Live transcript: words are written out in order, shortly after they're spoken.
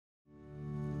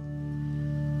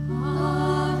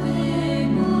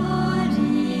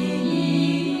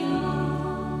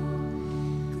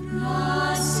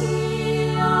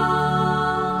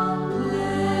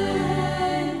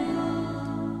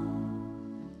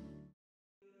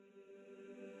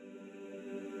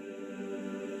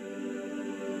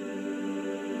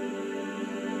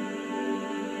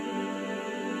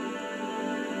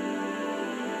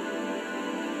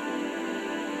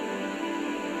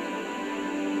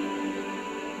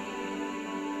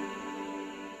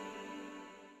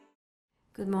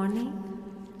Good morning.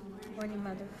 Good morning,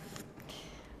 Mother.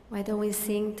 Why don't we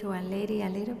sing to Our Lady a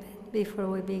little bit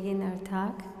before we begin our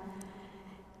talk?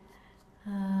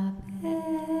 Ave,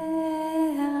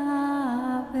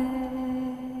 Ave,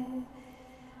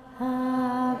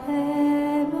 Ave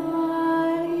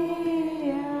Maria,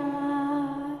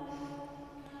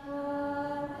 Ave,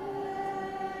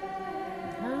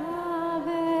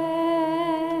 Ave,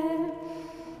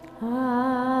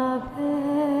 Ave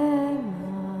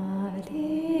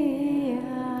Maria.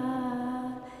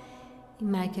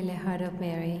 Immaculate Heart of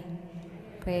Mary,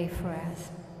 pray for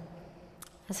us.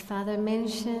 As Father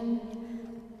mentioned,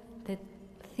 the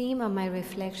theme of my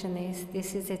reflection is,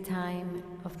 this is a time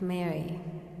of Mary.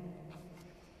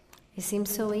 It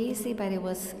seems so easy, but it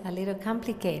was a little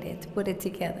complicated to put it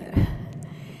together.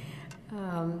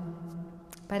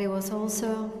 But it was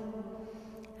also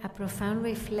a profound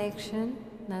reflection,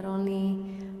 not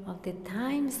only of the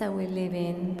times that we live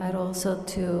in, but also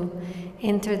to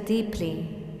enter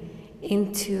deeply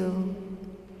into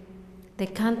the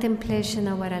contemplation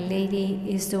of what Our Lady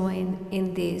is doing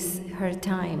in this, her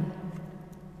time.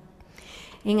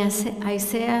 In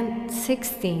Isaiah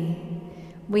 60,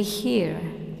 we hear,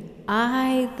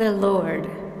 I, the Lord,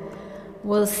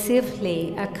 will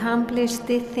swiftly accomplish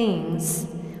the things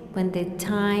when the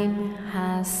time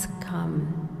has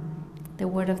come. The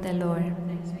word of the Lord.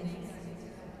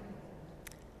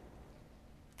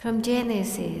 From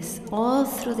Genesis, all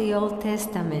through the Old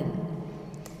Testament,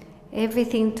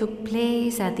 everything took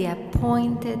place at the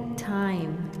appointed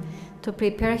time to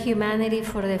prepare humanity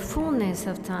for the fullness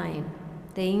of time,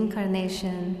 the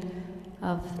incarnation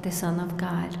of the Son of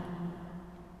God.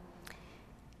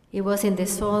 It was in the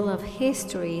soul of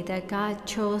history that God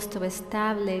chose to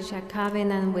establish a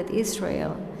covenant with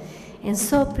Israel and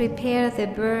so prepare the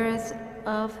birth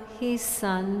of His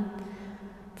Son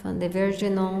from the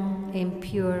virginal and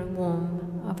pure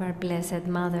womb of our Blessed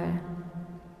Mother.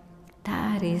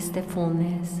 That is the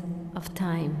fullness of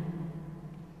time.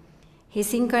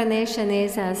 His incarnation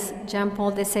is, as John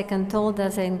Paul II told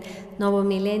us in Novo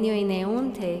Millennio in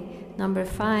Eunte, number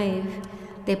 5,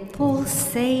 the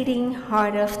pulsating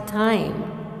heart of time.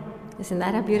 Isn't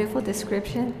that a beautiful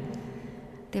description?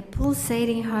 The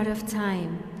pulsating heart of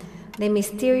time, the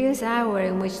mysterious hour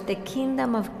in which the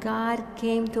kingdom of God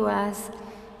came to us,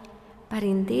 but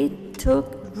indeed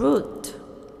took root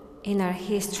in our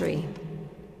history.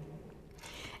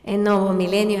 In Novo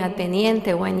Millennio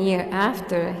Adveniente, 1 year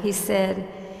after, he said,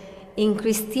 in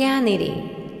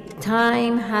Christianity,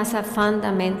 time has a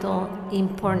fundamental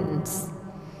importance.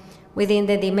 Within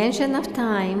the dimension of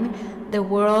time, the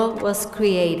world was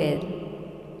created.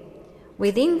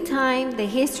 Within time, the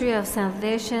history of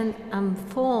salvation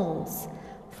unfolds,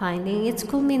 finding its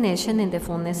culmination in the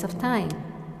fullness of time.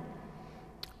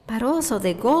 But also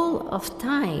the goal of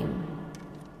time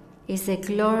is the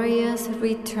glorious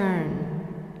return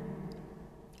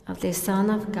of the Son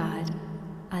of God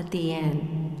at the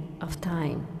end of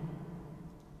time.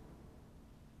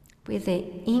 With the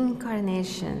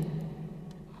incarnation,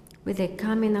 with the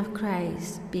coming of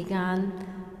Christ, began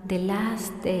the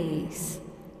last days,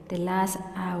 the last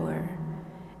hour,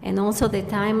 and also the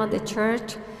time of the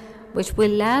church, which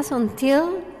will last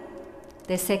until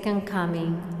the second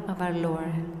coming of our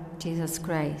Lord Jesus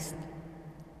Christ.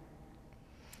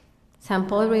 St.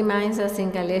 Paul reminds us in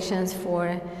Galatians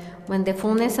 4, when the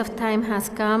fullness of time has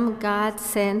come, God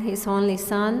sent His only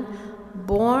Son,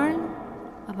 born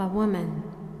of a woman.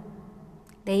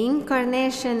 The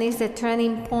incarnation is the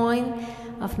turning point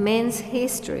of man's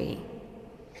history.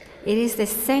 It is the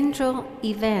central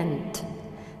event,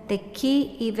 the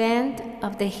key event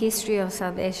of the history of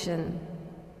salvation.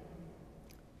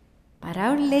 But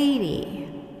Our Lady,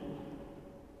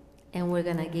 and we're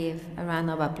going to give a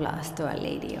round of applause to Our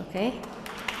Lady, okay?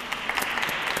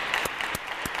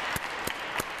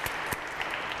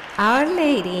 Our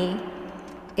Lady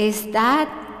is that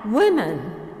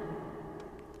woman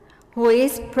who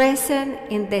is present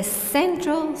in the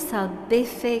central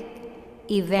salvific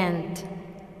event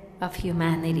of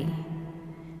humanity.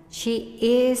 She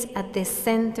is at the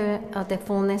center of the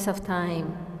fullness of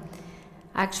time.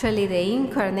 Actually, the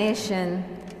incarnation,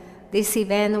 this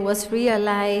event was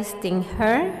realized in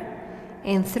her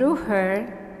and through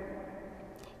her,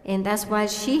 and that's why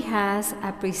she has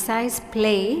a precise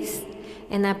place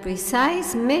and a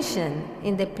precise mission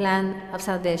in the plan of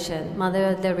salvation, Mother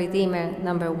of the Redeemer,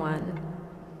 number 1.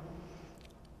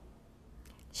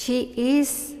 She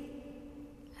is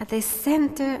at the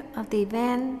center of the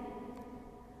event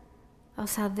of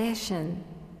salvation,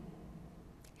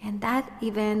 and that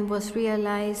event was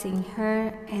realized in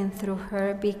her and through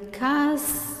her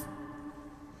because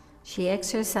She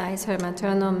exercised her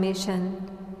maternal mission,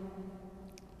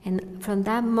 and from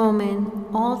that moment,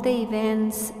 all the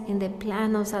events in the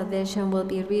plan of salvation will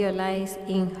be realized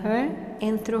in her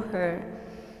and through her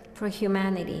for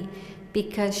humanity,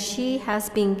 because she has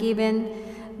been given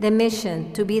the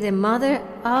mission to be the mother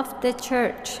of the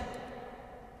church.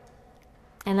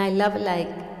 And I love, like,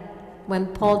 when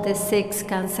Paul VI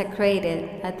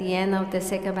consecrated, at the end of the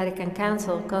Second Vatican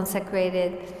Council,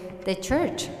 consecrated the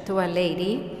church to a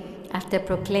lady after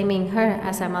proclaiming her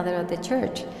as a mother of the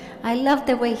church. I love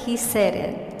the way he said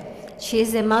it. She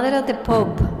is the mother of the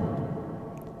Pope.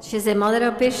 She's the mother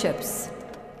of bishops.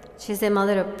 She's the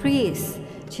mother of priests.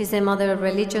 She's the mother of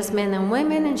religious men and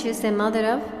women, and she's the mother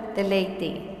of the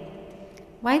laity.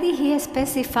 Why did he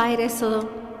specify it so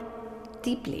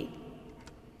deeply?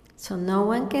 So no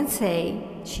one can say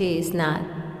she is not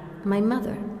my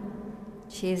mother.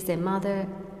 She is the mother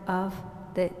of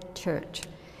the church.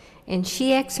 And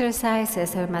she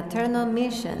exercises her maternal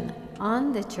mission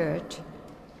on the church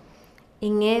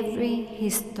in every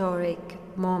historic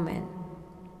moment.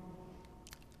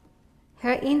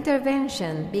 Her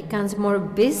intervention becomes more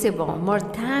visible, more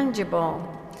tangible,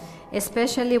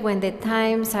 especially when the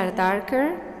times are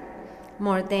darker,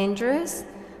 more dangerous,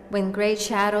 when great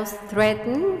shadows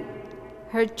threaten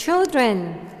her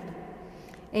children,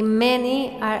 and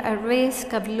many are at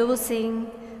risk of losing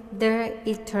their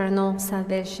eternal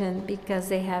salvation because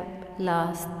they have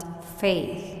lost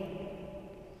faith.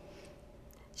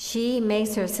 She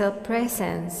makes herself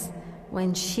present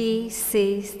when she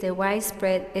sees the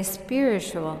widespread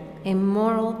spiritual and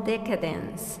moral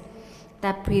decadence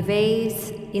that prevails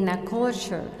in our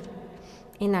culture,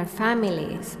 in our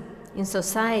families, in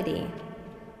society,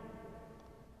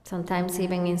 sometimes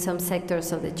even in some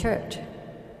sectors of the church.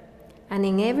 And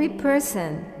in every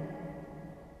person,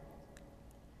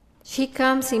 she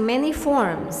comes in many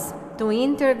forms to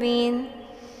intervene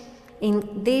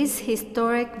in these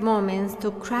historic moments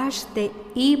to crush the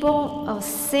evil of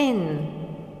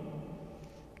sin,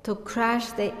 to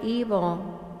crush the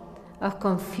evil of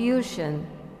confusion,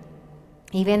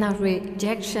 even of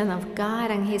rejection of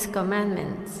God and His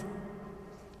commandments.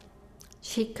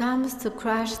 She comes to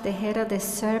crush the head of the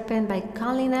serpent by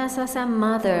calling us as a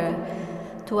mother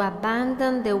to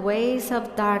abandon the ways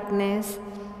of darkness.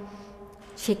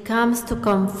 She comes to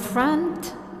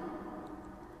confront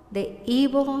the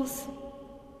evils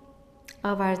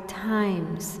of our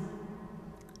times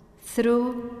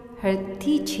through her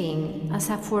teaching as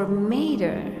a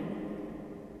formator,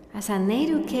 as an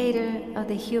educator of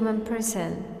the human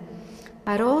person,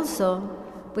 but also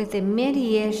with the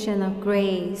mediation of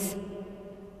grace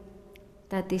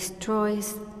that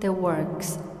destroys the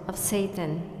works of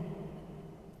Satan.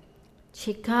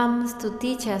 She comes to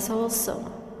teach us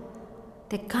also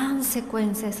the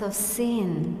consequences of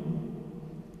sin,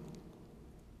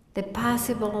 the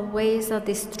possible ways of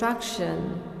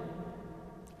destruction.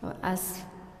 As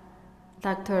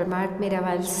Dr. Mark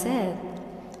Mirabal said,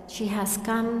 she has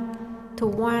come to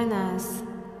warn us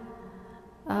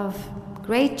of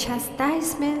great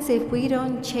chastisements if we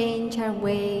don't change our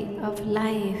way of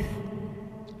life.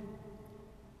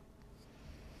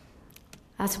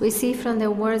 As we see from the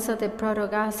words of the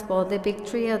proto-gospel, the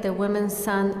victory of the woman's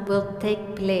son will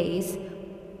take place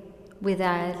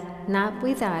not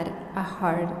without a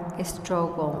hard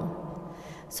struggle.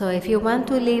 So if you want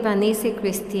to live an easy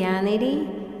Christianity,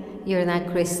 you're not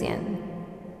Christian.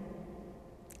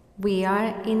 We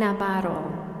are in a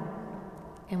battle,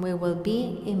 and we will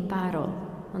be in battle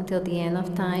until the end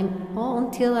of time, or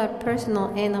until our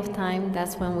personal end of time.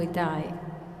 That's when we die.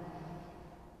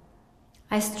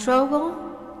 A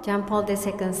struggle, John Paul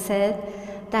II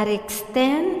said, that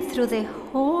extends through the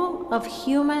whole of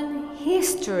human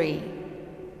history.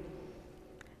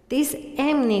 This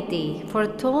enmity,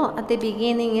 foretold at the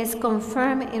beginning, is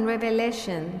confirmed in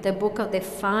Revelation, the book of the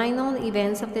final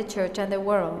events of the church and the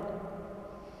world,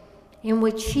 in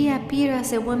which she appeared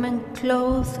as a woman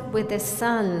clothed with the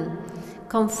sun,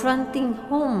 confronting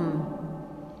whom?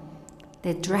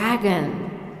 The dragon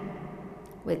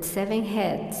with 7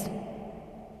 heads.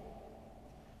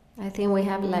 I think we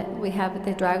have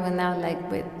the dragon now like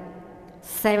with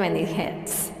 70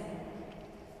 heads.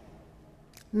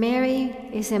 Mary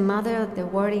is a mother of the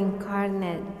Word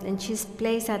incarnate, and she's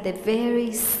placed at the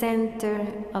very center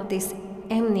of this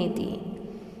enmity,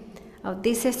 of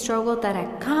this struggle that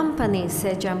accompanies,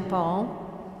 said John Paul,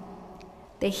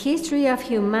 the history of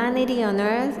humanity on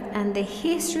earth and the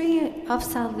history of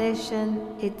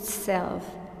salvation itself.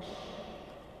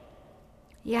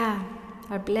 Yeah,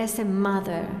 our Blessed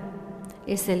Mother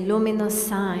is a luminous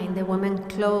sign, the woman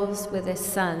clothed with the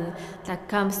sun that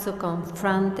comes to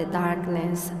confront the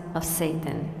darkness of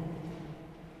Satan.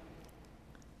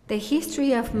 The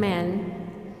history of man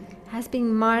has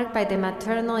been marked by the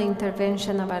maternal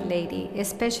intervention of Our Lady,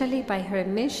 especially by her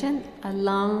mission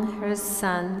along her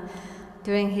Son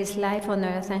during his life on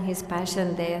earth and his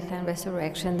passion, death, and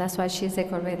resurrection. That's why she's the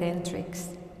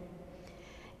Coredemptrix.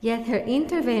 Yet her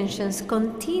interventions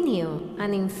continue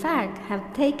and in fact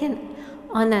have taken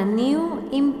on a new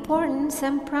importance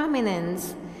and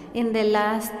prominence in the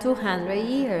last 200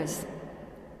 years.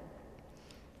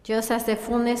 Just as the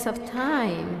fullness of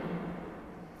time,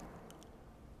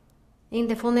 in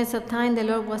the fullness of time, the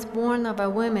Lord was born of a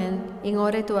woman in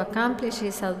order to accomplish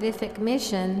his salvific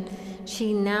mission.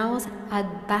 She now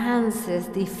advances,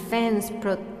 defends,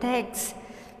 protects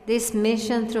this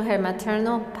mission through her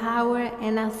maternal power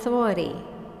and authority.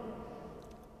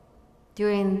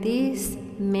 During this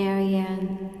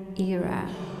Marian era,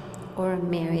 or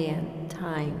Marian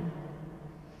time,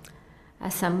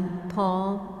 as St.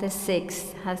 Paul VI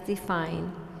has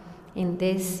defined, in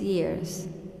these years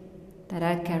that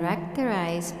are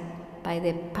characterized by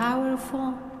the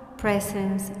powerful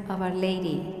presence of Our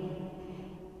Lady.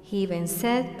 He even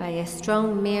said by a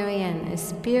strong Marian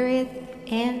spirit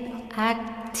and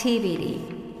activity.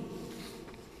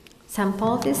 St.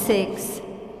 Paul VI,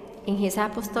 in his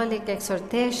apostolic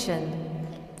exhortation,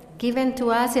 given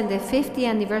to us in the 50th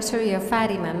anniversary of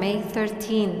Fatima, May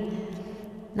 13,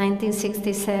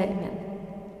 1967,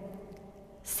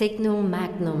 Signum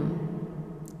Magnum,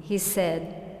 he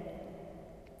said,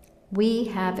 "We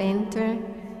have entered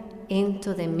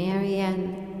into the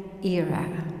Marian era."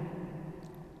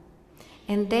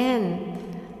 And then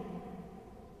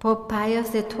Pope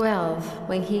Pius XII,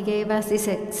 when he gave us this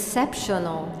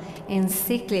exceptional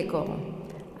encyclical,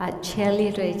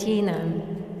 Aeceli Regina,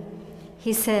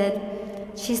 he said,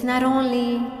 she's not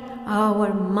only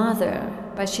our mother,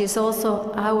 but she's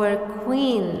also our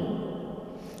queen.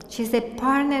 She's the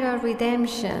partner of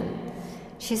redemption.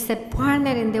 She's a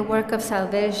partner in the work of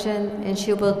salvation, and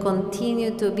she will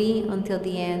continue to be until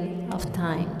the end of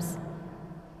times.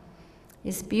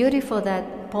 It's beautiful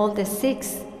that Paul VI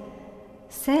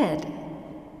said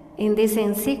in this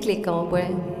encyclical,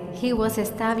 where he was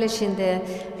establishing the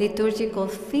liturgical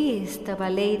feast of Our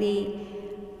Lady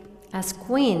as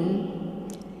Queen,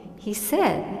 he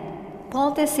said,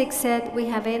 Paul VI said, we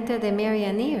have entered the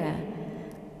Marian era.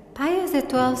 Pius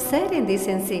XII said in this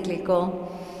encyclical,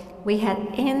 we had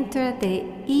entered the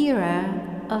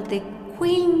era of the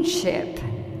queenship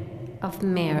of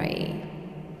Mary.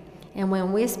 And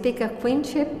when we speak of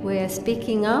queenship, we are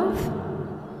speaking of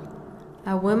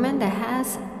a woman that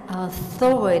has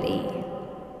authority,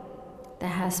 that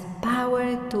has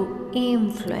power to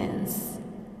influence,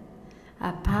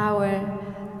 a power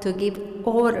to give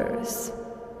orders.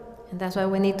 And that's why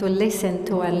we need to listen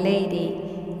to Our Lady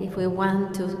if we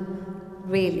want to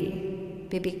really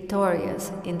be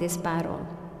victorious in this battle.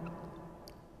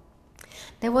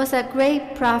 There was a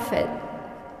great prophet,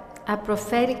 a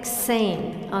prophetic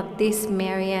saint of this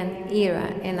Marian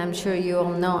era, and I'm sure you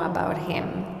all know about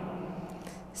him,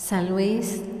 Saint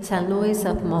Louis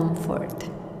of Montfort,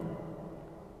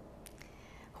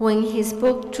 who in his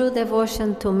book True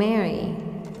Devotion to Mary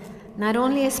not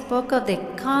only spoke of the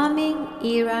coming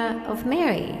era of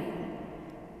Mary.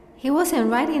 He wasn't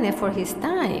writing it for his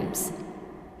times.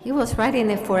 He was writing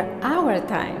it for our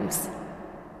times.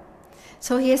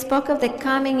 So he spoke of the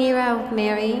coming era of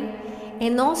Mary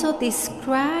and also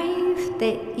described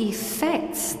the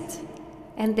effects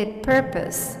and the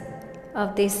purpose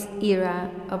of this era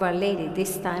of Our Lady,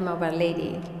 this time of Our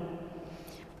Lady.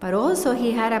 But also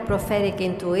he had a prophetic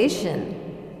intuition.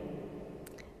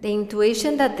 The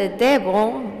intuition that the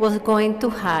devil was going to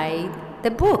hide the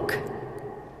book.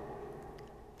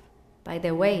 By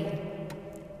the way,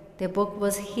 the book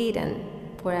was hidden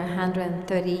for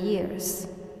 130 years.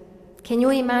 Can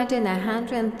you imagine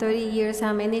 130 years,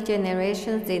 how many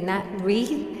generations did not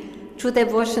read True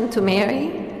Devotion to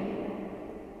Mary?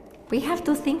 We have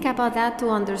to think about that to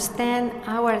understand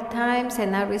our times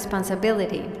and our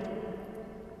responsibility.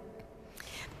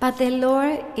 But the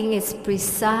Lord, in His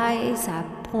precise,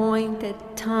 appointed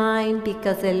time,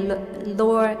 because the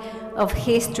Lord of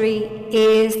history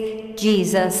is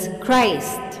Jesus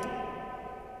Christ.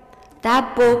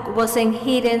 That book wasn't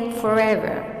hidden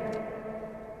forever.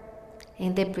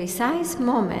 In the precise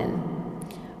moment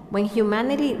when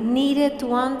humanity needed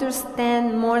to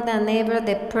understand more than ever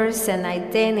the person,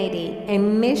 identity,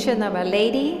 and mission of Our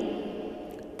Lady,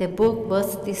 the book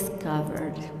was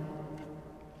discovered.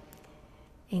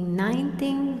 In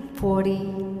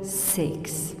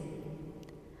 1946.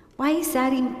 Why is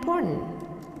that important?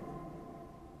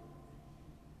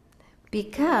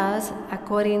 Because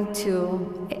according to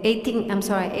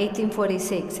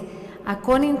 1846,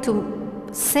 according to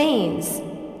saints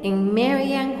and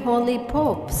Marian holy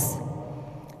popes.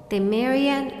 The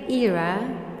Marian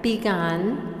era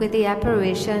began with the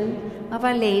apparition of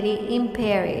Our Lady in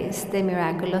Paris, the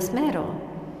miraculous medal.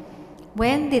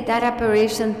 When did that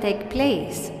apparition take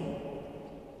place?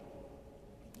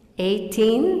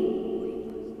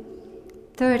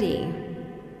 1830.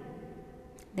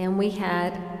 Then we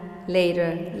had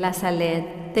later La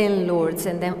Salette, then Lourdes,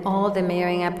 and then all the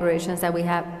Marian apparitions that we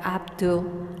have up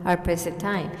to our present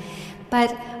time.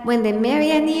 But when the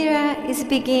Marian era is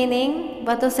beginning,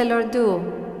 what does the Lord do?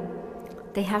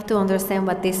 They have to understand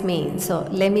what this means. So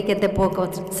let me get the book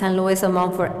of St. Louis de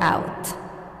Montfort out.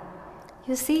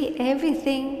 You see,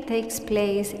 everything takes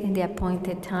place in the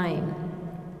appointed time.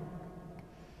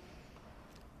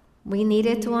 We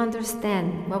needed to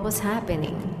understand what was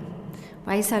happening.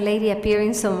 Why is Our Lady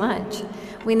appearing so much?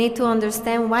 We need to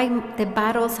understand why the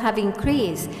battles have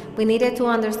increased. We needed to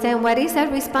understand what is our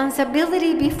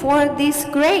responsibility before this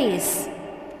grace.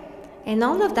 And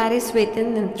all of that is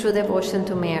written in true devotion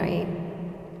to Mary.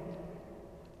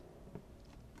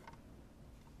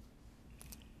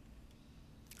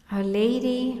 Our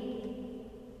Lady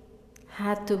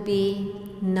had to be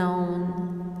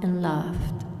known and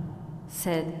loved,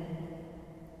 said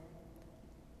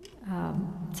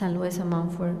St. Louis de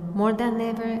Montfort, more than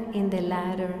ever in the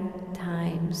latter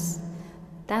times.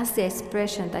 That's the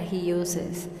expression that he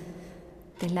uses,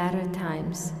 the latter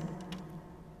times.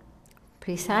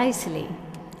 Precisely,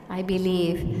 I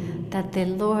believe that the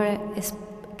Lord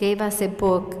gave us a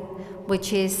book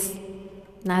which is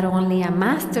not only a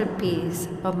masterpiece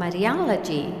of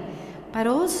Mariology, but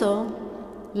also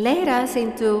led us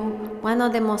into one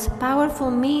of the most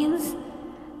powerful means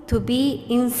to be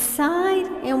inside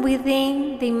and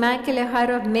within the Immaculate Heart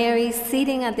of Mary,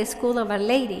 sitting at the school of Our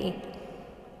Lady,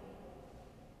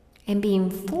 and be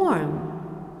informed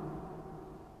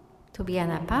to be an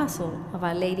apostle of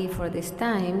Our Lady for these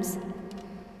times.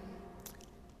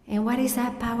 And what does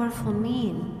that powerful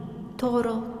mean?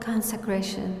 Total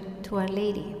consecration to Our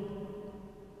Lady.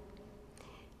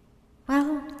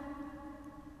 Well,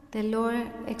 the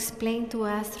Lord explained to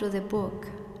us through the book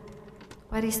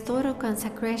what is total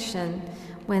consecration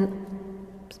when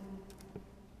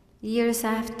years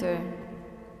after,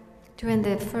 during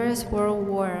the First World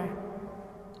War,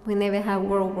 we never had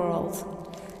world wars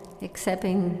except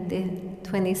in the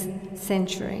 20th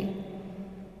century.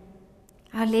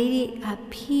 Our Lady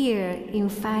appeared in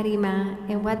Fatima,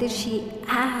 and what did she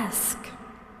ask?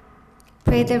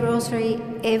 Pray the Rosary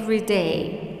every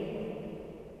day.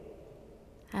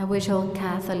 I wish all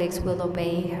Catholics will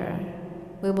obey her.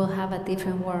 We will have a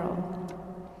different world.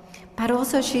 But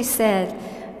also she said,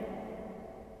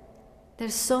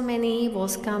 there's so many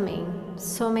evils coming,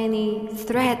 so many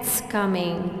threats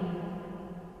coming.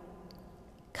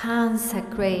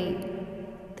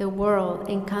 Consecrate the world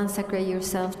and consecrate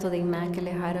yourself to the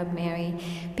Immaculate Heart of Mary,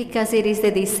 because it is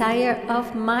the desire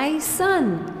of my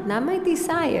Son, not my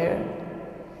desire,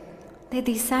 the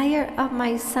desire of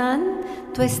my Son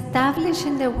to establish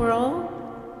in the world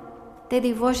the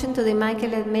devotion to the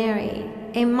Immaculate Mary.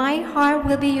 And my heart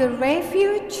will be your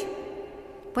refuge.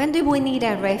 When do we need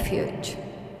a refuge?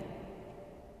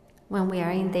 When we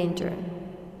are in danger.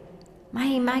 My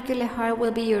Immaculate Heart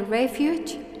will be your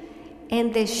refuge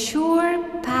and the sure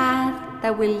path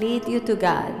that will lead you to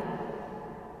God.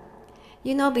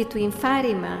 You know, between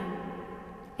Fatima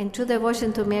and true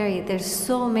devotion to Mary, there's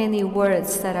so many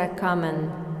words that are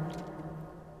common.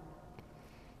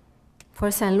 For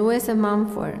St. Louis de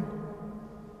Montfort,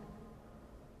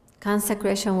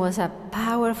 consecration was a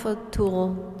powerful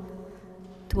tool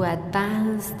to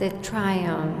advance the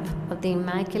triumph of the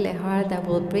Immaculate Heart that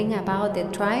will bring about the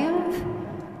triumph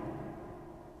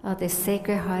of the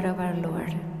Sacred Heart of our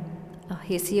Lord, of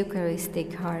His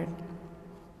Eucharistic heart.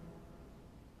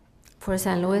 For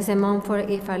St. Louis de Montfort,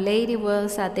 if Our Lady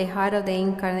was at the heart of the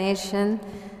Incarnation,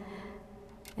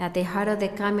 at the heart of the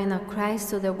coming of Christ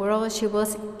to the world, she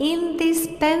was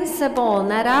indispensable,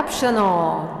 not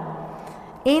optional.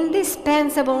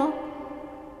 Indispensable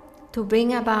to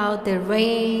bring about the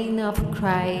reign of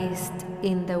Christ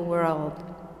in the world.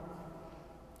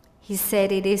 He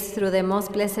said it is through the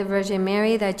Most Blessed Virgin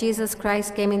Mary that Jesus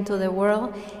Christ came into the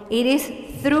world. It is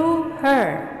through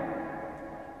her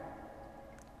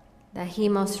that He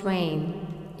must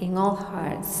reign in all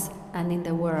hearts and in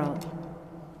the world.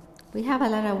 We have a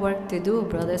lot of work to do,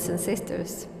 brothers and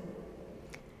sisters.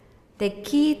 The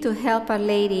key to help Our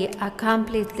Lady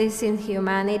accomplish this in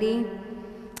humanity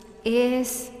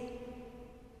is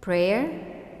prayer,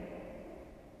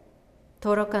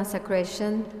 total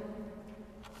consecration,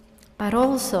 but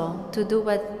also to do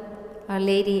what Our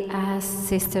Lady asked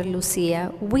Sister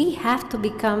Lucia, we have to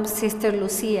become Sister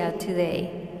Lucia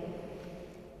today.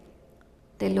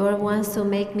 The Lord wants to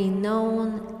make me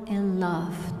known and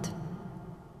loved.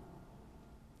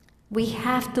 We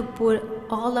have to put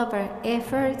all of our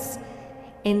efforts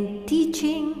in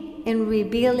teaching and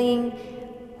revealing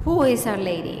who is Our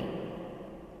Lady.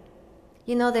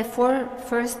 You know, the 4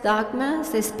 first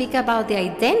dogmas, they speak about the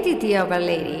identity of Our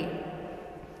Lady.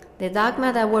 The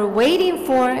dogma that we're waiting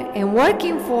for and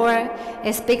working for,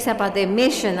 it speaks about the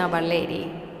mission of Our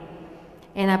Lady.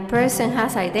 And a person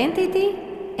has identity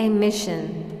and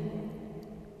mission.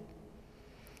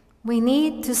 We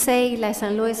need to say, like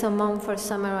St. Louis of Montfort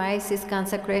summarizes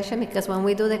consecration, because when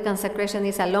we do the consecration,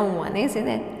 it's a long one, isn't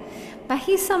it? But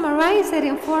he summarized it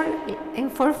in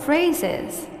four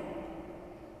phrases.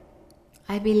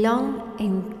 I belong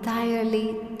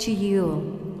entirely to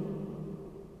you,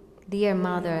 dear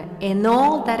Mother, and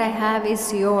all that I have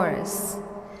is yours.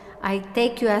 I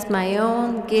take you as my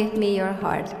own, give me your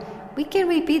heart. We can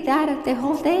repeat that the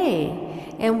whole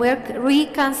day, and we're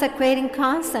reconsecrating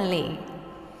constantly.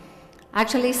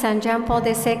 Actually, St. John Paul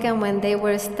II, when they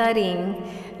were studying,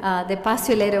 the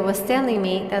postulator was telling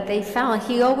me that they found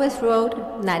he always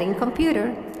wrote, not in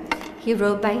computer, he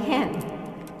wrote by hand.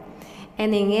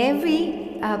 And in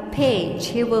every page,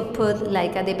 he will put,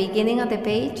 like at the beginning of the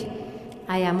page,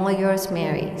 I am all yours,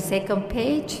 Mary. Second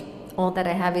page, all that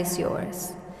I have is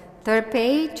yours. Third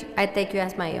page, I take you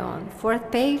as my own.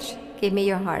 Fourth page, give me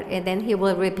your heart. And then he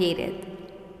will repeat it.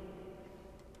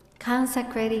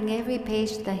 Consecrating every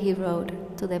page that he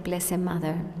wrote to the Blessed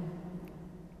Mother.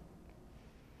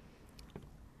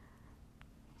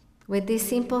 With these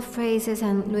simple phrases,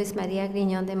 and Luis Maria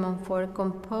Grignon de Montfort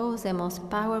composed the most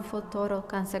powerful total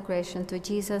consecration to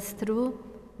Jesus through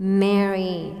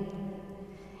Mary.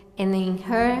 And in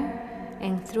her,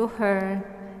 and through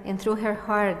her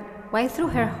heart. Why through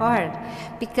her heart?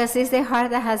 Because it's the heart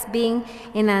that has been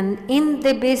in an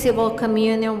indivisible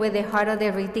communion with the heart of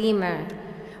the Redeemer,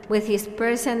 with his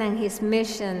person and his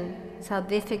mission,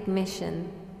 salvific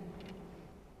mission.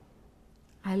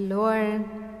 Our Lord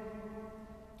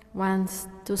wants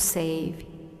to save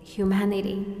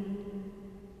humanity.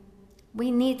 We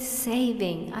need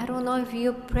saving. I don't know if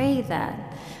you pray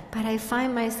that, but I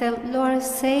find myself, Lord,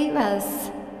 save us.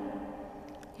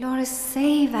 Lord,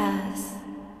 save us.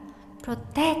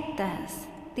 Protect us.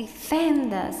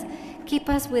 Defend us. Keep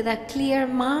us with a clear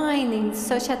mind in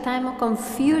such a time of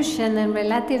confusion and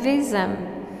relativism.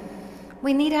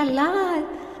 We need a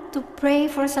lot to pray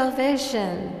for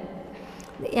salvation.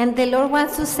 And the Lord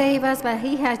wants to save us, but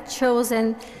he had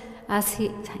chosen, as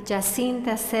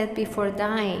Jacinta said before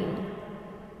dying,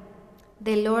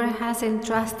 the Lord has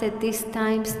entrusted these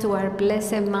times to our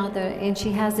Blessed Mother, and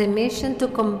she has a mission to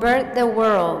convert the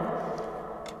world.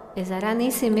 Is that an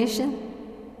easy mission?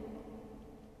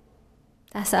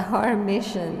 That's a hard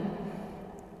mission.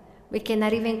 We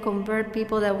cannot even convert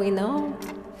people that we know.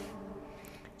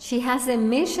 She has a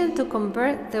mission to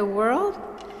convert the world,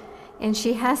 and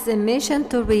she has the mission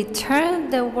to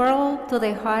return the world to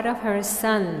the heart of her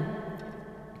Son.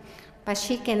 But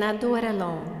she cannot do it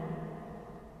alone.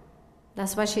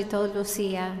 That's what she told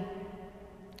Lucia.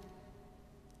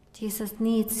 Jesus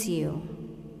needs you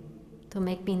to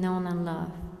make me known and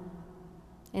loved,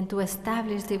 and to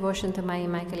establish devotion to my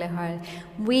Immaculate Heart.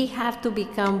 We have to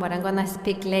become, what I'm going to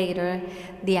speak later,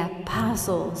 the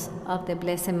apostles of the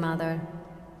Blessed Mother.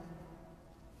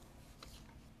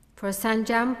 For St.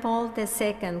 John Paul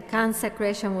II,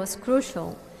 consecration was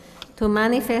crucial to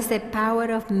manifest the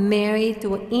power of Mary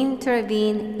to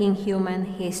intervene in human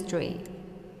history.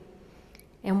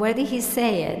 And where did he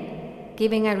say it?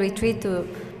 Giving a retreat to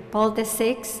Paul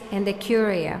VI and the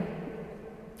Curia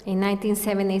in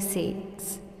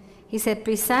 1976. He said,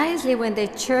 precisely when the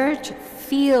Church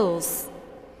feels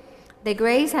the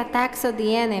great attacks of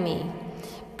the enemy,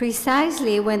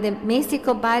 precisely when the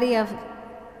mystical body of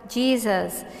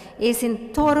Jesus is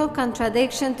in total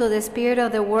contradiction to the spirit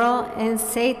of the world and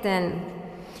Satan,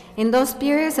 in those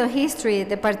periods of history,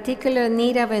 the particular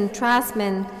need of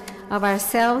entrustment of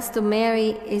ourselves to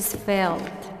Mary is felt.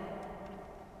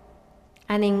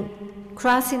 And in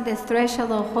crossing the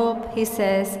threshold of hope, he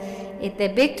says, if the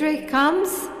victory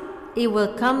comes, it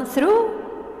will come through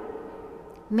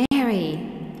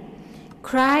Mary.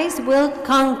 Christ will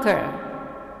conquer,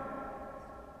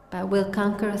 but will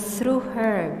conquer through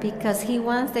her, because he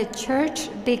wants the church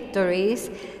victories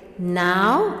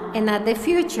now and at the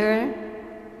future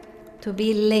to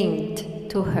be linked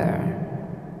to her.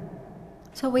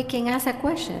 So we can ask a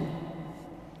question.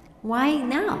 Why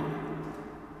now?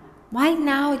 Why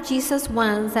now Jesus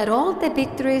wants that all the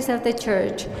victories of the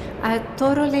church are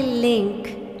totally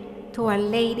linked to Our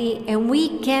Lady, and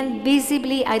we can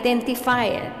visibly identify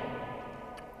it?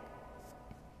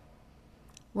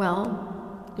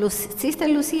 Well, Sister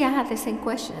Lucia had the same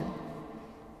question,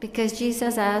 because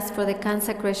Jesus asked for the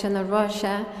consecration of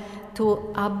Russia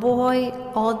to avoid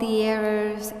all the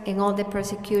errors and all the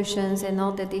persecutions and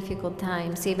all the difficult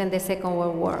times, even the Second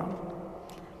World War.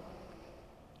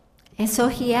 And so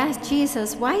he asked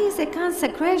Jesus, why is the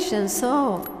consecration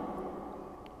so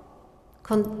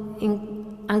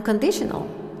unconditional?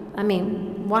 I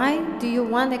mean, why do you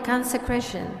want a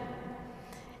consecration?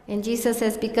 And Jesus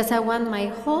says, because I want my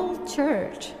whole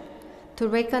church to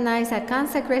recognize that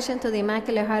consecration to the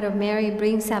Immaculate Heart of Mary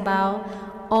brings about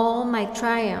all my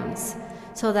triumphs,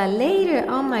 so that later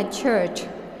on my church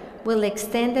will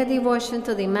extend the devotion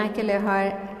to the Immaculate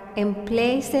Heart and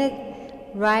place it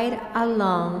right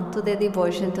along to the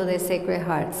devotion to the Sacred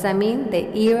Hearts. I mean,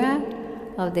 the era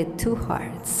of the two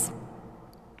hearts.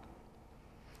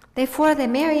 Therefore, the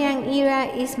Marian era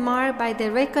is marked by the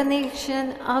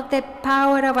recognition of the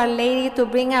power of Our Lady to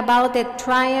bring about the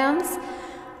triumphs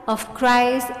of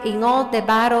Christ in all the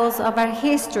battles of our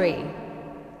history.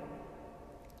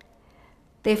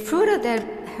 The fruit of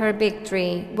her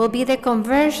victory will be the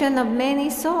conversion of many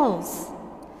souls,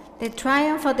 the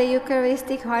triumph of the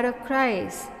Eucharistic heart of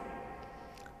Christ,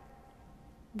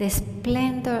 the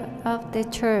splendor of the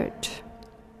church.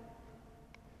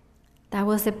 That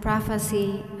was the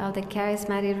prophecy of the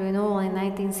Charismatic Renewal in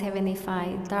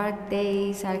 1975. Dark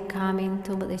days are coming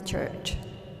to the church.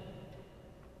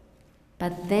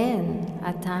 But then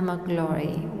a time of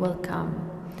glory will come.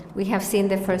 We have seen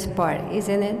the first part,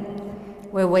 isn't it?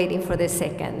 We're waiting for the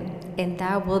second. And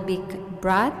that will be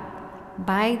brought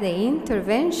by the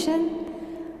intervention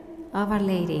of Our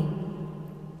Lady.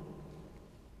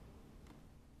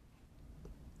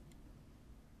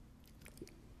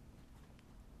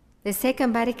 The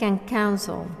Second Vatican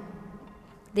Council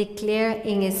declared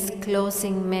in its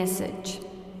closing message,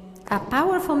 a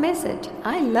powerful message.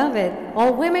 I love it.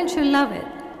 All women should love it.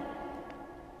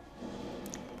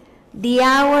 The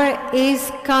hour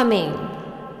is coming.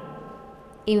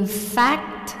 In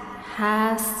fact,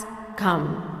 has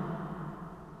come.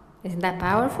 Isn't that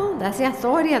powerful? That's the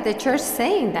authority of the church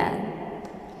saying that.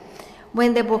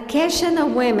 When the vocation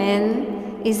of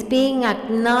women is being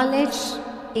acknowledged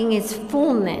in its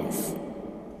fullness,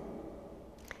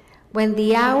 when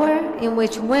the hour in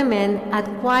which women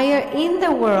acquire in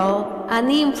the world an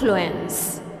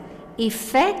influence,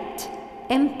 effect,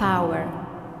 and power.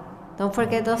 Don't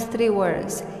forget those three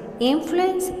words: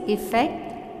 influence,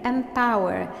 effect, and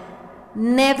power,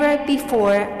 never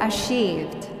before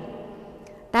achieved.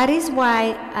 That is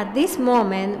why at this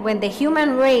moment, when the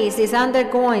human race is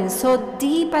undergoing so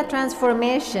deep a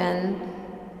transformation,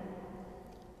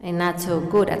 and not so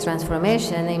good a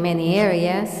transformation in many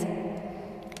areas,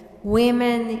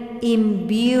 women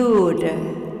imbued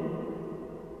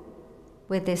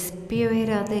with the spirit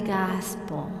of the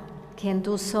gospel can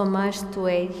do so much to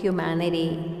aid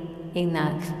humanity in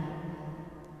not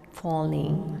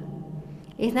falling.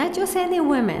 It's not just any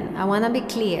women. I want to be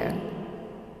clear.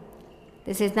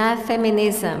 This is not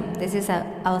feminism. This is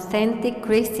an authentic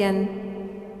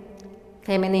Christian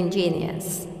feminine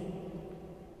genius.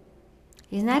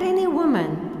 It's not any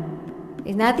woman.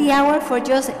 It's not the hour for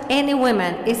just any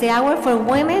woman. It's the hour for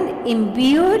women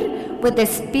imbued with the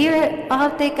spirit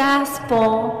of the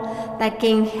gospel that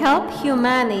can help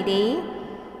humanity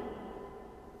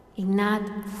in not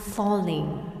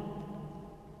falling.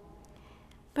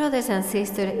 Brothers and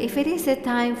sisters, if it is a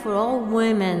time for all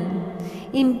women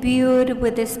imbued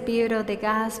with the spirit of the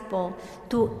gospel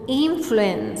to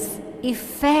influence,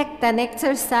 effect, and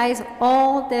exercise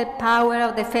all the power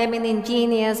of the feminine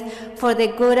genius for the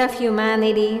good of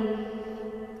humanity,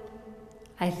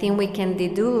 I think we can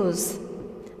deduce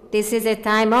this is a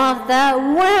time of the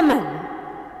woman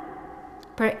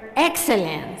per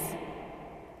excellence,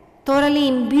 totally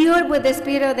imbued with the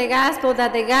spirit of the gospel,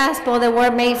 that the gospel, the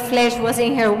word made flesh, was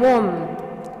in her womb.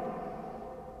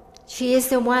 She is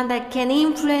the one that can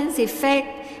influence,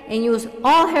 effect, and use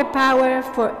all her power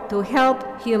to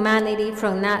help humanity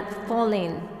from not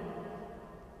falling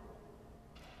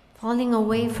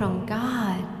away from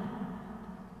God,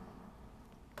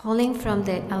 falling from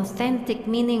the authentic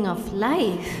meaning of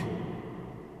life.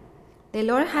 The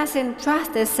Lord has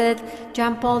entrusted, said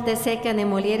John Paul II in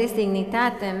Mulieris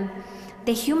Dignitatem,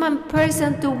 the human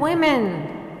person to women.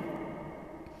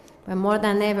 But more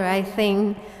than ever, I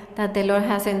think that the Lord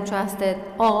has entrusted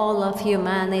all of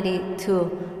humanity to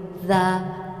the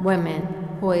women,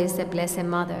 who is the Blessed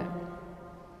Mother.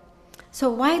 So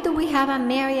why do we have a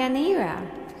Marian era?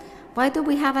 Why do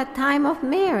we have a time of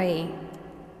Mary?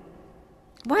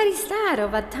 What is that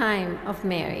of a time of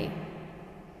Mary?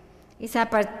 It's a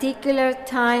particular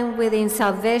time within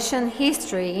salvation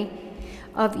history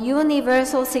of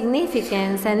universal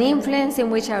significance and influence in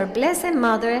which our Blessed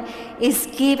Mother is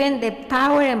given the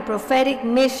power and prophetic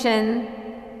mission.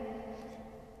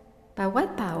 But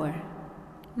what power?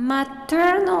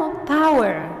 Maternal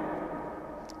power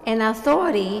and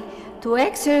authority to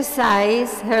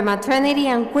exercise her maternity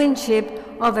and queenship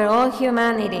over all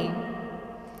humanity.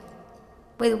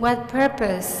 With what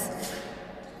purpose?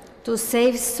 To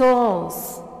save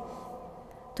souls,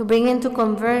 to bring into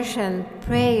conversion,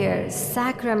 prayers,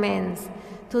 sacraments,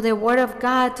 to the Word of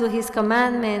God, to His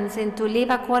commandments, and to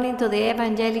live according to the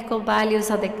evangelical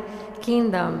values of the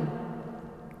kingdom.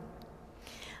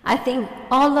 I think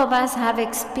all of us have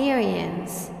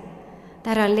experienced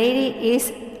that Our Lady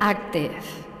is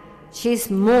active.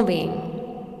 She's moving.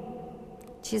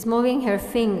 She's moving her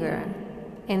finger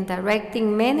and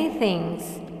directing many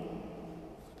things.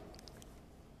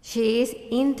 She is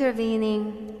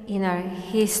intervening in our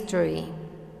history.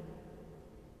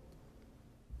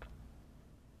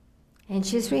 And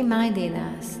she's reminding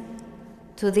us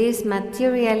to this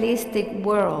materialistic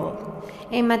world.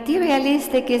 And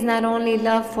materialistic is not only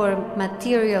love for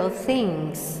material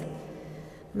things.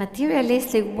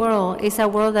 Materialistic world is a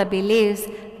world that believes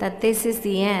that this is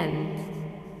the end,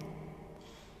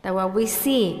 that what we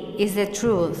see is the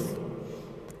truth,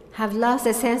 have lost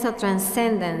the sense of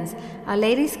transcendence. Our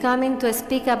Lady is coming to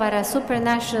speak about a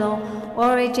supernatural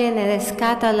origin and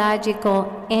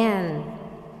eschatological end.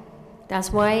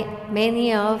 That's why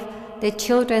many of the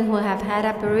children who have had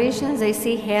apparitions, they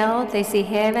see hell, they see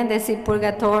heaven, they see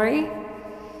purgatory,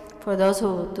 for those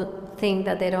who think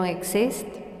that they don't exist.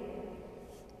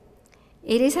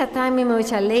 It is a time in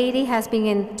which Our Lady has been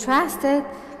entrusted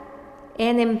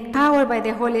and empowered by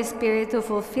the Holy Spirit to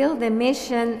fulfill the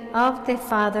mission of the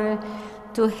Father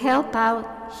to help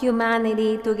out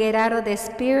humanity to get out of the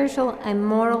spiritual and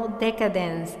moral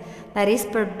decadence that is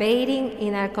pervading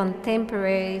in our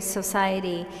contemporary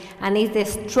society and is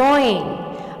destroying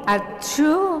our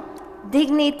true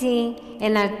dignity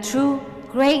and our true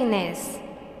greatness.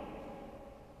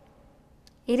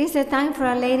 It is a time for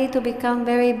Our Lady to become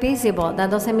very visible. That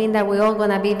doesn't mean that we're all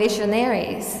going to be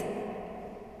visionaries.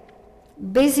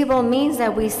 Visible means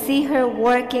that we see her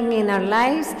working in our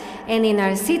lives and in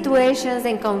our situations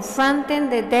and confronting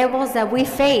the devils that we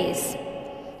face,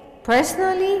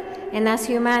 personally and as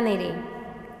humanity.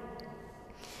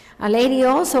 Our Lady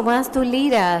also wants to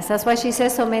lead us. That's why she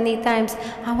says so many times,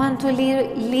 I want to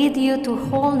lead you to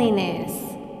holiness.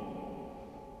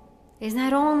 It's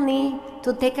not only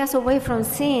to take us away from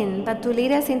sin, but to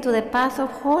lead us into the path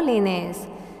of holiness.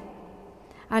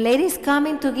 Our Lady is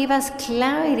coming to give us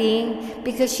clarity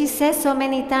because she says so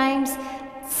many times,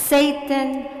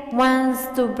 Satan wants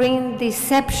to bring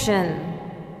deception.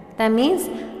 That means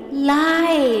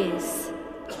lies.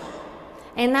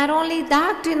 And not only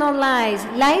doctrinal lies,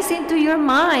 lies into your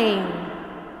mind.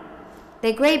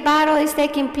 The great battle is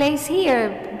taking place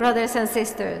here, brothers and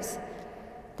sisters.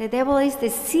 The devil is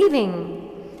deceiving,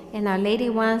 and Our Lady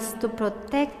wants to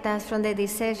protect us from the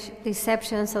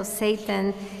deceptions of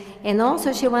Satan. And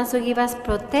also she wants to give us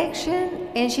protection,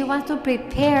 and she wants to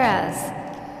prepare us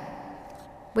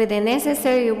with the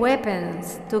necessary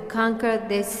weapons to conquer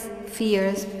these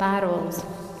fierce battles.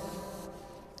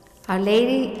 Our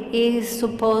Lady is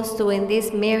supposed to, in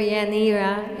this Marian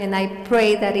era, and I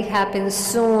pray that it happens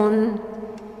soon,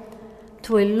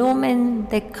 to illumine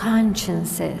the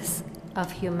consciences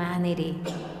of humanity.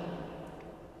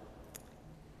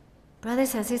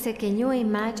 Brothers and sisters, can you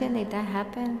imagine if that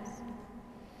happens?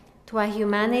 To a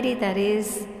humanity that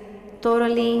is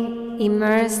totally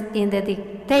immersed in the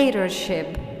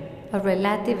dictatorship of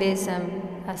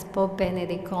relativism, as Pope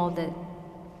Benedict called it.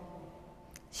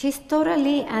 She's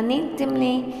totally and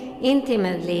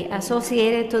intimately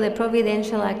associated to the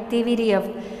providential activity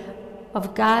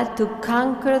of God to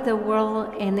conquer the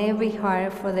world and every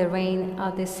heart for the reign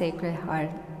of the Sacred Heart.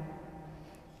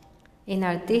 In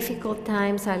our difficult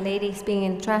times, Our Lady is being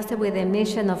entrusted with the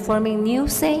mission of forming new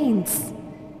saints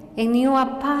and new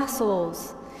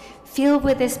apostles, filled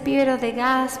with the spirit of the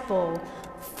gospel,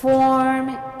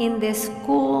 formed in the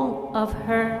school of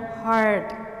her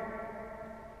heart.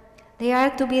 They are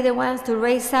to be the ones to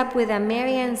raise up with a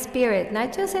Marian spirit,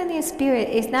 not just any spirit.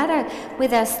 It's not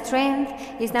with a strength,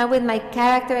 it's not with my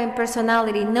character and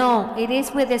personality. No, it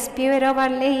is with the spirit of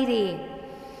Our Lady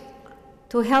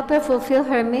to help her fulfill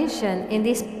her mission in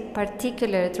these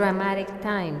particular dramatic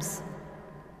times.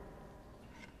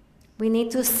 We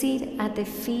need to sit at the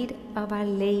feet of Our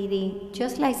Lady,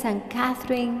 just like St.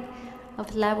 Catherine of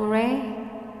Labouré.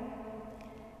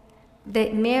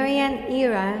 The Marian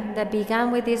era that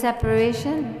began with this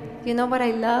apparition, you know what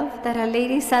I love? That Our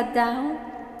Lady sat down,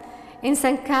 and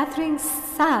St. Catherine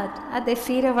sat at the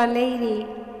feet of Our Lady,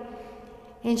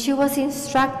 and she was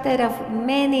instructed of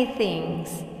many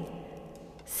things,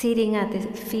 sitting at the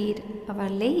feet of Our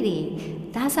Lady.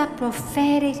 That's a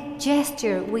prophetic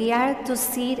gesture. We are to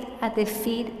sit at the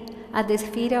feet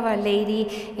of Our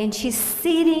Lady, and she's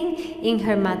sitting in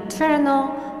her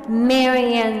maternal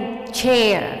Marian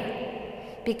chair.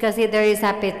 Because if there is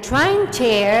a Petrine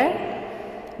chair,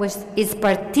 which is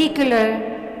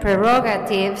particular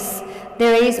prerogatives,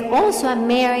 there is also a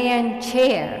Marian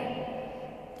chair.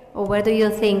 Or where do you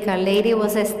think Our Lady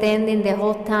was standing the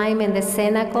whole time in the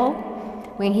cenacle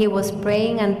when he was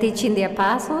praying and teaching the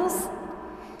apostles?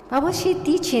 What was she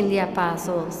teaching the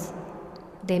apostles?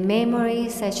 The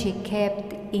memories that she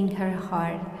kept in her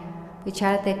heart, which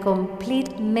are the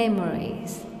complete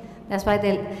memories. That's why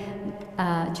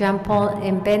John Paul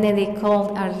and Benedict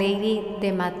called Our Lady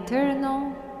the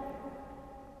maternal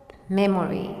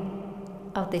memory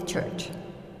of the church.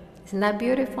 Isn't that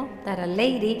beautiful? That a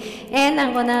lady, and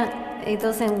it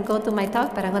doesn't go to my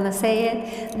talk, but I'm gonna say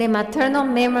it. The maternal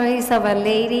memories of Our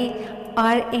Lady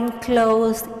are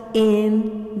enclosed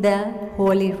in the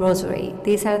Holy Rosary.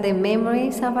 These are the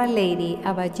memories of Our Lady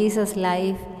about Jesus'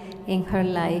 life and her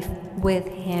life with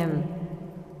Him.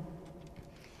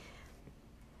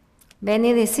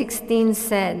 Benedict XVI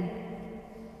said,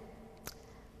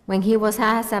 when he was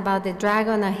asked about the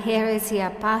dragon of heresy,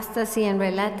 apostasy, and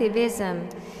relativism,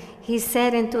 he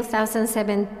said in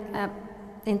 2007,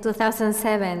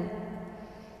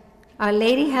 Our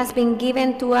Lady has been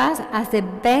given to us as the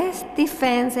best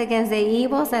defense against the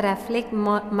evils that afflict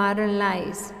modern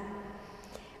lives.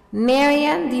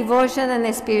 Marian devotion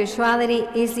and spirituality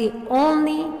is the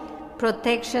only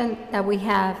protection that we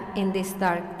have in these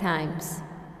dark times.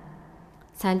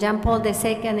 St. John Paul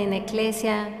II in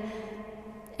Ecclesia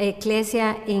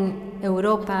in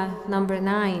Europa, number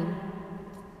 9,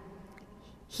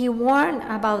 he warned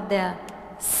about the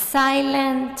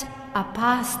silent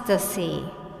apostasy.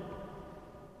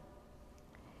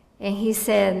 And he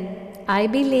said, I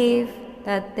believe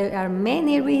that there are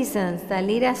many reasons that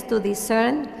lead us to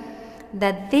discern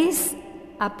that this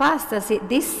apostasy,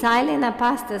 this silent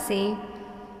apostasy,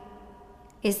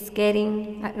 is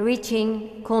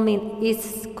reaching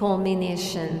its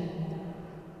culmination.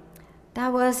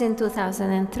 That was in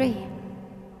 2003.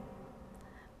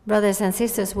 Brothers and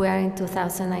sisters, we are in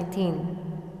 2019.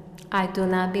 I do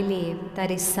not believe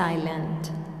that is silent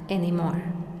anymore.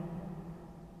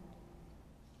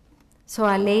 So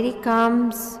Our Lady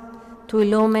comes to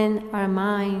illumine our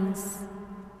minds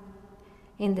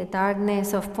in the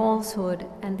darkness of falsehood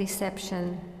and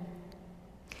deception.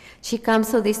 She comes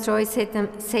to destroy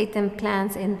Satan's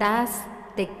plans, and that's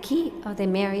the key of the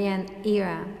Marian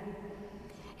era.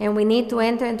 And we need to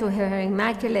enter into her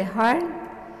immaculate heart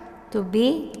to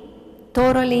be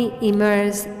totally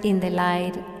immersed in the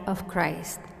light of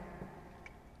Christ.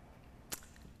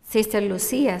 Sister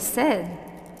Lucia said,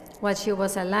 while she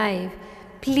was alive,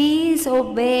 please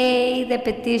obey the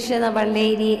petition of Our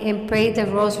Lady and pray the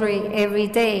Rosary every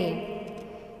day.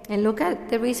 And look at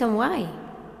the reason why.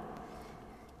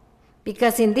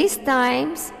 Because in these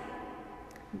times,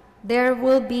 there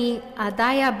will be a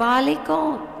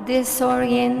diabolical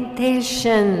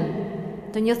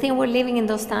disorientation. Don't you think we're living in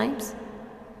those times?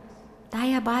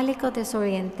 Diabolical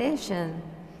disorientation.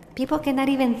 People cannot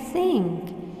even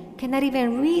think, cannot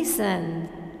even reason.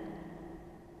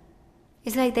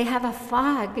 It's like they have a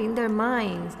fog in their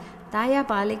minds.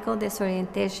 Diabolical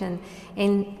disorientation.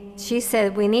 And she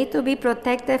said, we need to be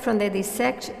protected from the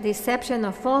deception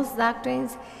of false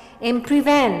doctrines and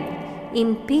prevent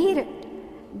and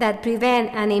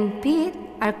impede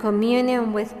our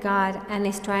communion with God, and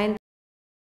is trying.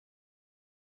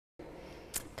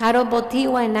 Karol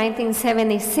Wojtyła in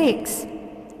 1976,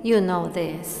 you know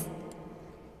this.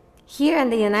 Here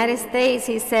in the United States,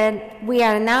 he said, we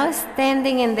are now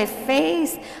standing in the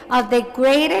face of the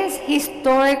greatest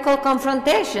historical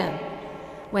confrontation.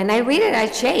 When I read it, I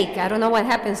shake. I don't know what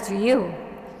happens to you.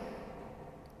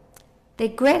 The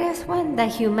greatest one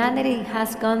that humanity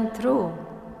has gone through.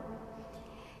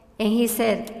 And he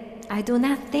said, I do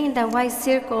not think that wide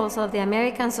circles of the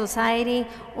American society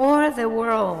or the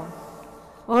world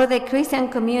or the Christian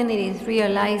communities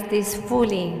realize this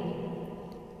fully.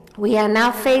 We are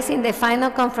now facing the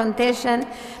final confrontation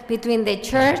between the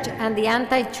church and the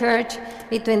anti-church,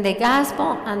 between the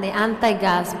gospel and the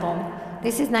anti-gospel.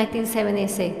 This is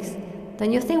 1976.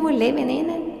 Don't you think we're living in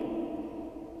it?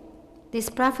 This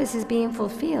prophecy is being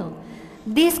fulfilled.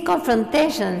 This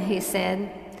confrontation, he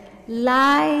said,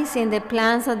 lies in the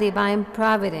plans of divine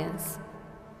providence.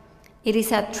 It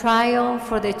is a trial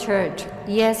for the church.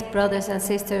 Yes, brothers and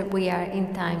sisters, we are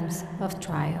in times of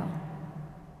trial.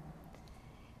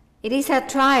 It is a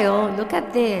trial, look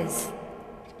at this.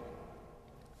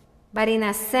 But in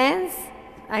a sense,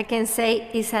 I can say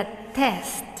it's a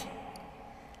test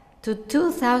to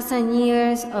 2,000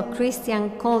 years of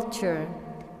Christian culture,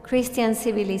 Christian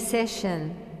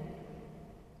civilization,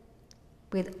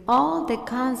 with all the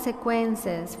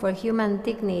consequences for human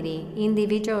dignity,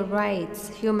 individual rights,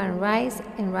 human rights,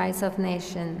 and rights of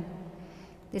nation.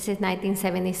 This is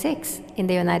 1976 in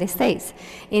the United States.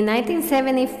 In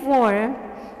 1974,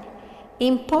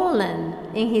 in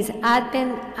Poland, in his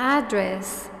Advent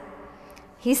address,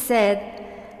 he said,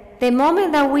 "The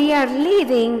moment that we are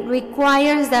living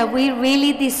requires that we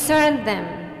really discern them,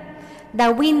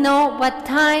 that we know what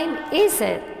time is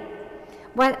it,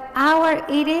 what hour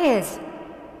it is.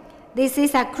 This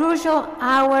is a crucial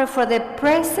hour for the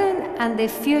present and the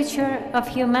future of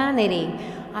humanity."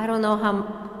 I don't know how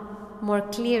more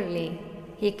clearly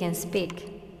he can speak.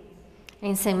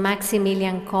 In St.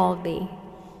 Maximilian Kolbe.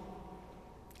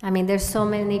 I mean, there's so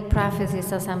many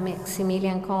prophecies of St.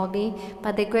 Maximilian Kolbe,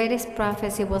 but the greatest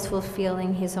prophecy was fulfilled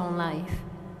in his own life.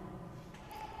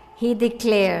 He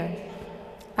declared,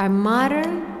 our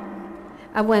modern,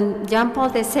 when John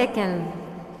Paul II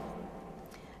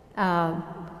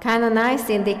canonized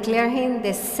him, declared him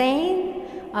the saint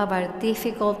of our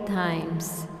difficult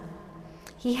times.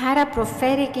 He had a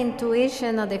prophetic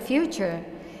intuition of the future,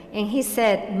 and he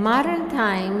said, modern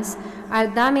times are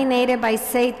dominated by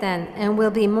Satan and will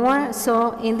be more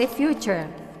so in the future.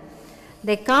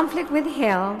 The conflict with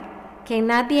hell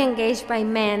cannot be engaged by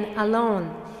men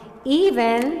alone,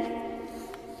 even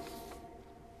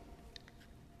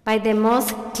by the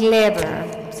most clever.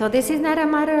 So this is not a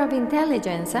matter of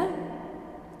intelligence, huh?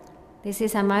 This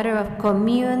is a matter of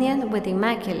communion with the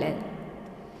Immaculate.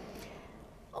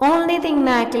 Only the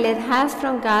Immaculate has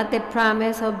from God the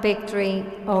promise of victory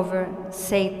over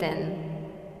Satan.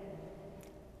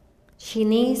 She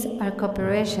needs our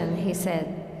cooperation, he said.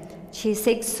 She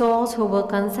seeks souls who will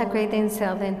consecrate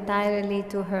themselves entirely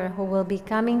to her, who will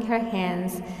become in her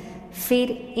hands fit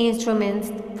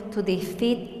instruments to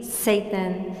defeat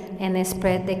Satan and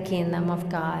spread the kingdom of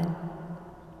God.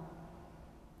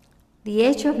 The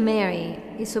age of Mary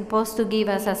is supposed to give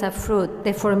us as a fruit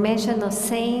the formation of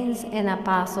saints and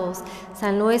apostles.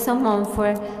 St. Louis of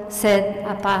Montfort said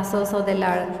apostles of the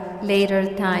later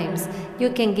times. You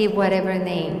can give whatever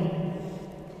name.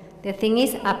 The thing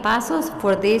is, apostles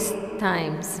for these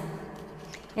times.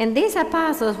 And these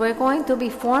apostles were going to be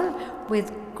formed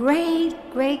with great,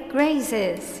 great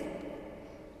graces.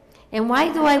 And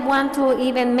why do I want to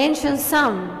even mention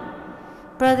some?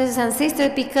 Brothers and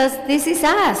sisters, because this is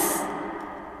us.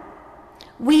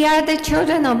 We are the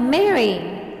children of Mary.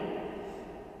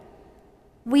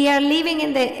 We are living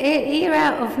in the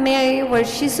era of Mary where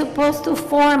she's supposed to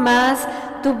form us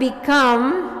to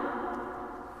become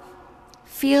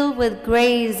filled with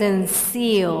grace and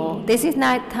zeal. This is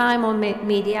not time of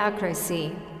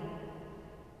mediocrity.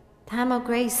 Time of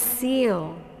grace,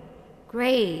 zeal,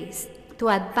 grace, to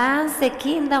advance the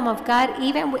kingdom of God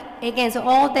even against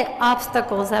all the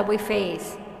obstacles that we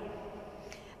face.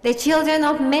 The children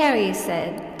of Mary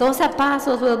said, those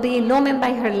apostles will be illumined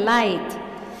by her light,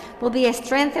 will be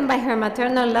strengthened by her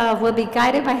maternal love, will be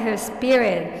guided by her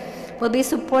spirit, will be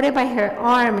supported by her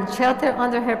arm, sheltered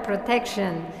under her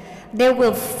protection. They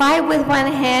will fight with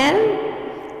one hand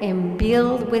and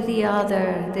build with the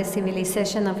other the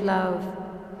civilization of love.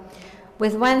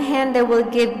 With one hand, they will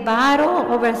give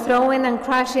battle, overthrowing and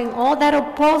crushing all that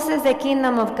opposes the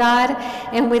kingdom of God.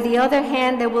 And with the other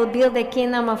hand, they will build the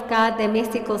kingdom of God, the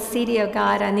mystical city of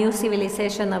God, a new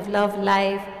civilization of love,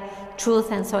 life,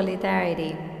 truth, and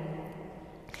solidarity.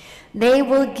 They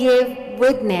will give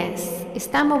witness. It's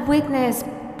time of witness,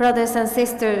 brothers and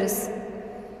sisters,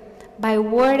 by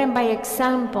word and by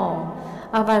example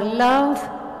of our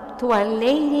love to Our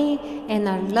Lady and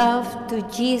our love to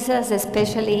Jesus,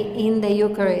 especially in the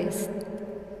Eucharist.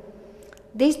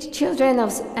 These children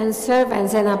and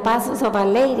servants and apostles of Our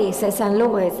Lady, says St.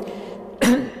 Louis,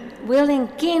 will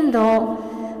enkindle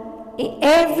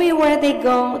everywhere they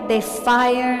go the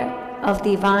fire of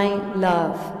divine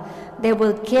love. They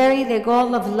will carry the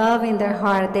gold of love in their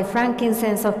heart, the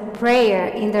frankincense of prayer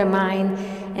in their mind,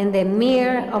 and the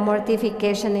myrrh of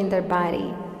mortification in their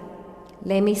body.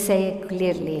 Let me say it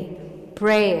clearly.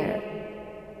 Prayer,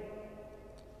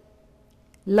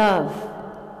 love,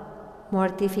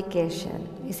 mortification.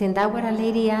 Isn't that what Our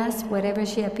Lady asks wherever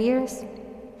she appears?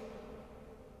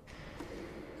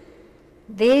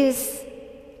 These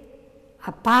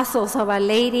apostles of Our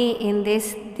Lady in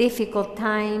these difficult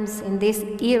times, in this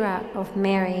era of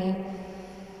Mary,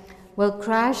 will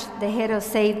crush the head of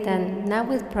Satan, not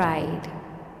with pride,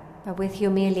 but with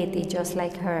humility, just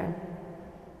like her.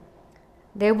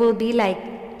 They will be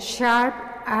like sharp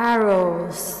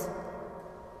arrows.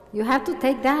 You have to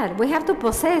take that. We have to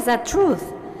possess that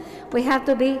truth. We have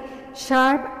to be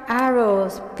sharp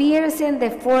arrows, piercing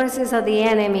the forces of the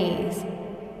enemies.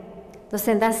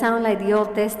 Doesn't that sound like the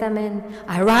Old Testament?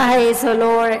 Arise, O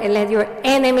Lord, and let your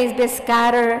enemies be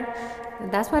scattered.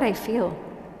 And that's what I feel.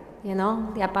 You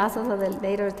know, the apostles of the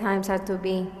later times are to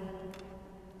be.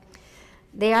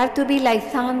 They are to be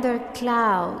like thunder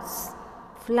clouds,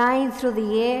 flying through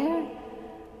the air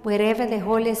wherever the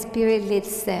Holy Spirit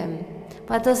leads them.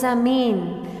 What does that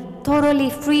mean? Totally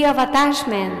free of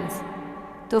attachments,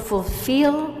 to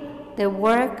fulfill the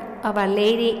work of Our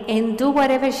Lady and do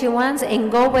whatever she wants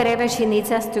and go wherever she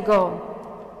needs us to go.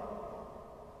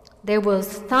 They will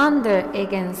thunder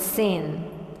against sin.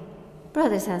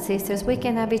 Brothers and sisters, we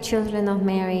cannot be children of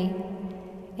Mary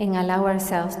and allow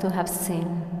ourselves to have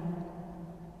sin.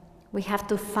 We have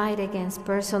to fight against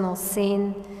personal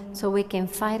sin so we can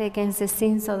fight against the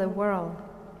sins of the world.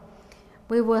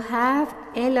 We will have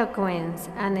eloquence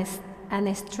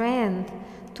and strength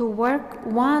to work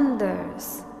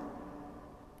wonders.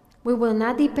 We will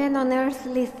not depend on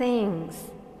earthly things,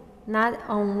 not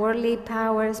on worldly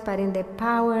powers, but in the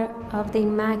power of the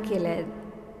Immaculate.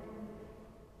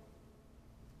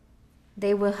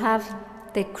 They will have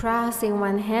the cross in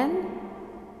one hand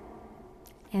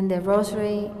and the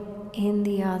rosary in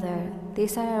the other.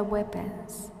 These are our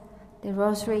weapons, the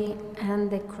rosary and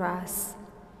the cross.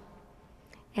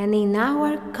 And in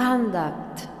our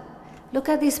conduct, look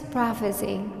at this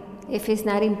prophecy, if it's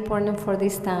not important for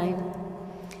this time.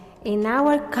 In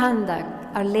our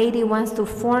conduct, Our Lady wants to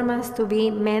form us to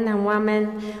be men and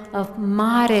women of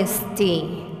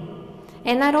modesty.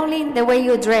 And not only in the way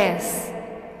you dress,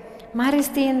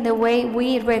 modesty in the way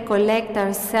we recollect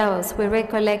ourselves, we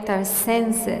recollect our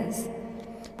senses.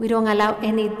 We don't allow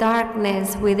any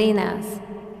darkness within us.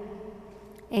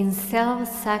 In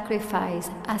self-sacrifice,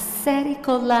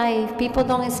 ascetical life. People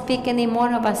don't speak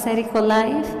anymore of ascetical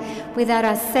life. Without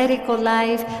ascetical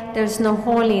life, there's no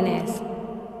holiness.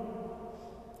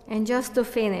 And just to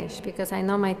finish, because I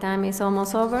know my time is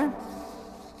almost over,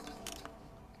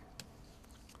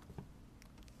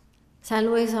 St.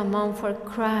 Louis of Montfort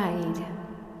cried,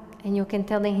 and you can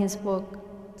tell in his book,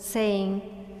 saying,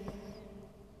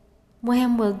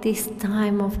 when will this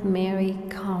time of Mary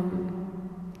come?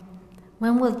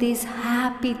 When will this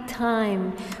happy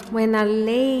time when Our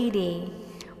Lady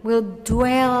will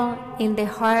dwell in the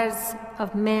hearts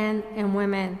of men and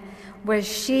women, where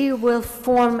she will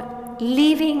form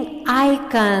living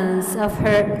icons of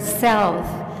herself,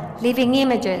 living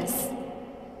images?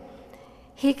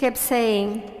 He kept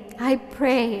saying, I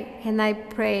pray and I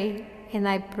pray and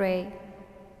I pray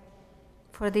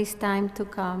for this time to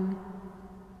come.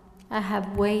 I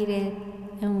have waited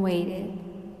and waited.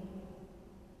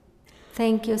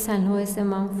 Thank you, St. Louis de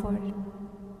Montfort,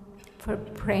 for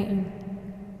praying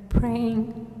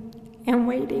and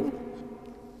waiting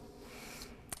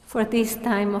for this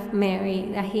time of Mary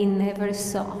that he never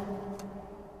saw.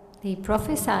 He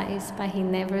prophesied, but he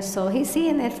never saw. He's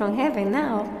seeing it from heaven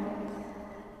now.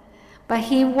 But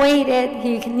he waited,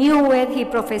 he knew it, he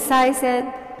prophesied it.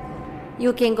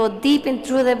 You can go deep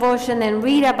into devotion and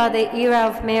read about the era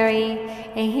of Mary,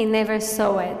 and he never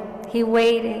saw it. He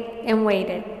waited and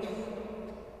waited.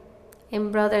 And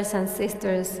brothers and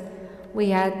sisters,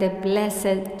 we are the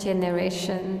blessed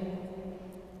generation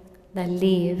that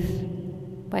live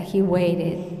what he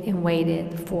waited and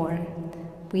waited for.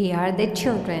 We are the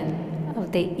children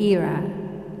of the era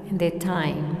and the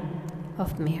time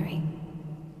of Mary.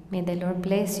 May the Lord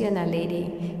bless you and Our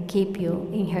Lady keep you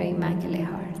in her Immaculate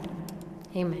Heart.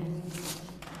 Amen.